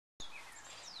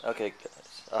Okay,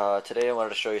 guys. Today I wanted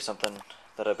to show you something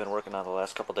that I've been working on the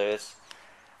last couple days.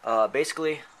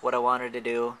 Basically, what I wanted to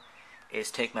do is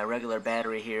take my regular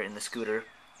battery here in the scooter,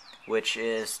 which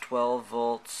is 12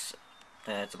 volts,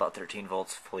 and it's about 13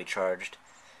 volts fully charged,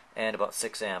 and about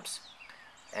 6 amps.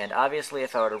 And obviously,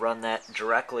 if I were to run that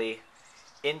directly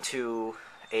into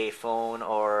a phone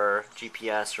or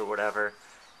GPS or whatever,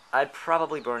 I'd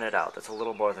probably burn it out. That's a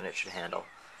little more than it should handle.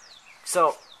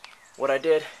 So, what I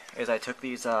did is I took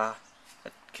these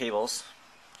cables,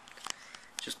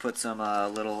 just put some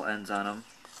little ends on them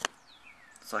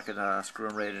so I could screw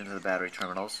them right into the battery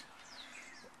terminals.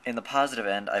 In the positive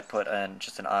end, I put in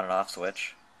just an on and off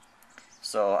switch,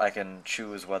 so I can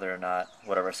choose whether or not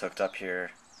whatever's hooked up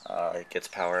here it gets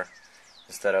power,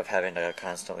 instead of having to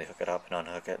constantly hook it up and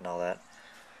unhook it and all that.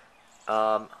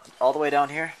 All the way down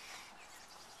here,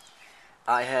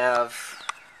 I have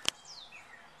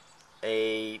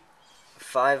a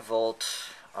 5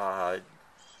 volt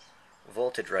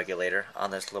voltage regulator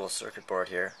on this little circuit board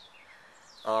here.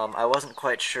 I wasn't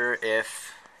quite sure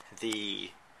if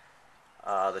the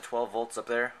 12 volts up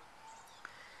there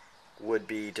would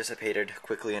be dissipated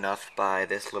quickly enough by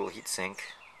this little heatsink,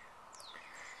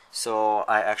 so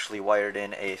I actually wired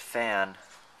in a fan,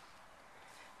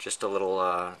 just a little,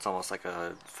 it's almost like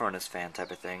a furnace fan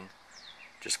type of thing,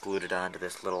 just glued it onto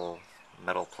this little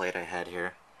metal plate I had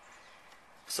here.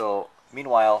 So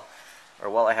meanwhile, or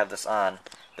while I have this on,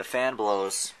 the fan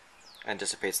blows and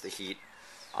dissipates the heat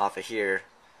off of here,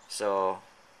 so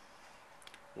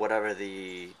whatever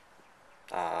the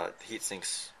heat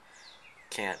sinks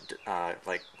can't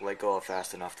like let go of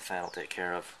fast enough, the fan will take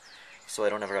care of, so I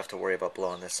don't ever have to worry about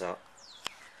blowing this out.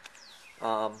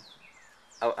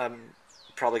 I'm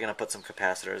probably going to put some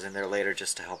capacitors in there later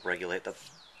just to help regulate the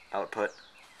output,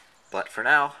 but for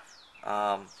now,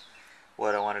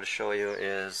 what I wanted to show you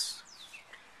is,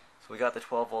 so we got the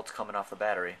 12 volts coming off the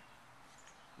battery,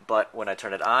 but when I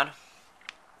turn it on,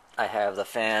 I have the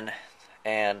fan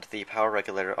and the power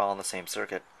regulator all in the same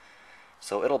circuit.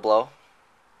 So it'll blow,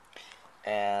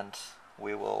 and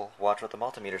we will watch what the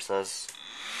multimeter says.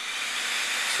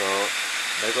 So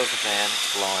there goes the fan,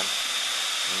 it's blowing.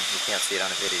 You can't see it on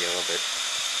a video, but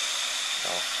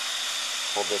I'll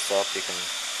hold this up, you can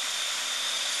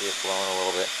see it blowing a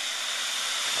little bit.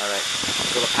 Alright,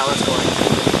 so the power's going to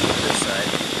this side.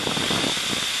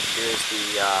 Here's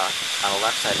the, on the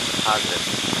left side is the positive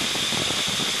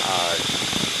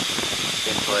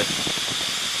input.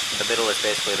 The middle is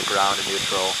basically the ground and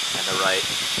neutral, and the right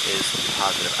is the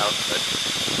positive output.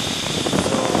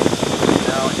 So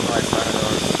now, it's not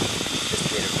those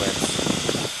sophisticated clips,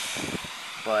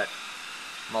 but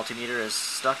multimeter is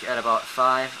stuck at about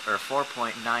 5 or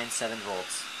 4.97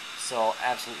 volts. So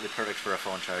absolutely perfect for a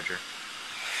phone charger.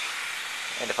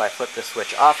 And if I flip the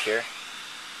switch off here,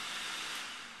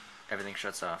 everything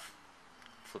shuts off.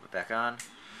 Flip it back on,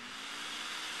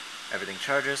 everything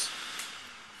charges.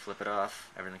 Flip it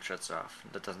off, everything shuts off.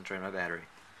 That doesn't drain my battery.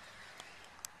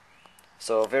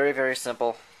 So very, very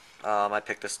simple. I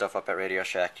picked this stuff up at Radio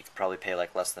Shack. You could probably pay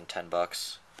like less than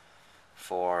 $10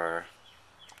 for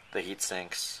the heat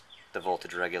sinks, the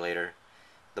voltage regulator,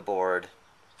 the board,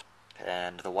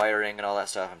 and the wiring and all that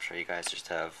stuff. I'm sure you guys just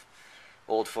have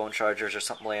old phone chargers or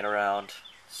something laying around.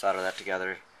 Solder that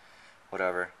together,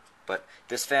 whatever. But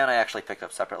this fan I actually picked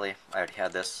up separately. I already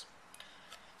had this.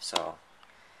 So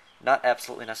not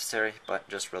absolutely necessary, but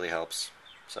just really helps.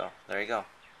 So there you go.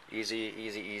 Easy,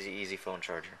 easy, easy, easy phone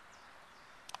charger.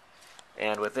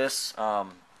 And with this,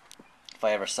 if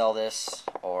I ever sell this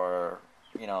or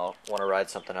want to ride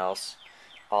something else,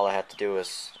 all I have to do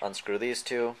is unscrew these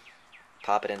two,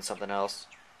 pop it in something else,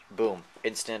 boom,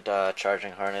 instant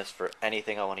charging harness for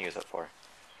anything I want to use it for.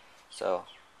 So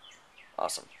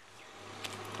awesome.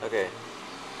 Okay.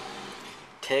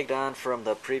 Tagged on from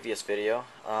the previous video,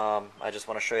 I just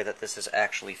want to show you that this is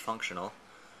actually functional.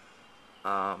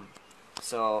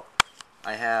 So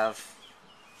I have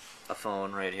a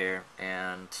phone right here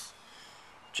and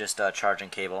just a charging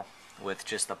cable with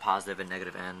just the positive and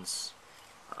negative ends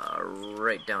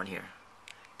right down here.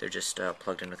 They're just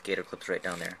plugged in with gator clips right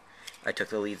down there. I took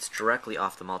the leads directly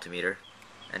off the multimeter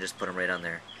and just put them right on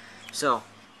there. So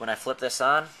when I flip this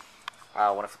on,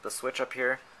 when I flip the switch up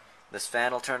here, this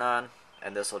fan will turn on,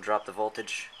 and this will drop the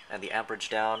voltage and the amperage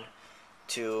down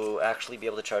to actually be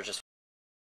able to charge this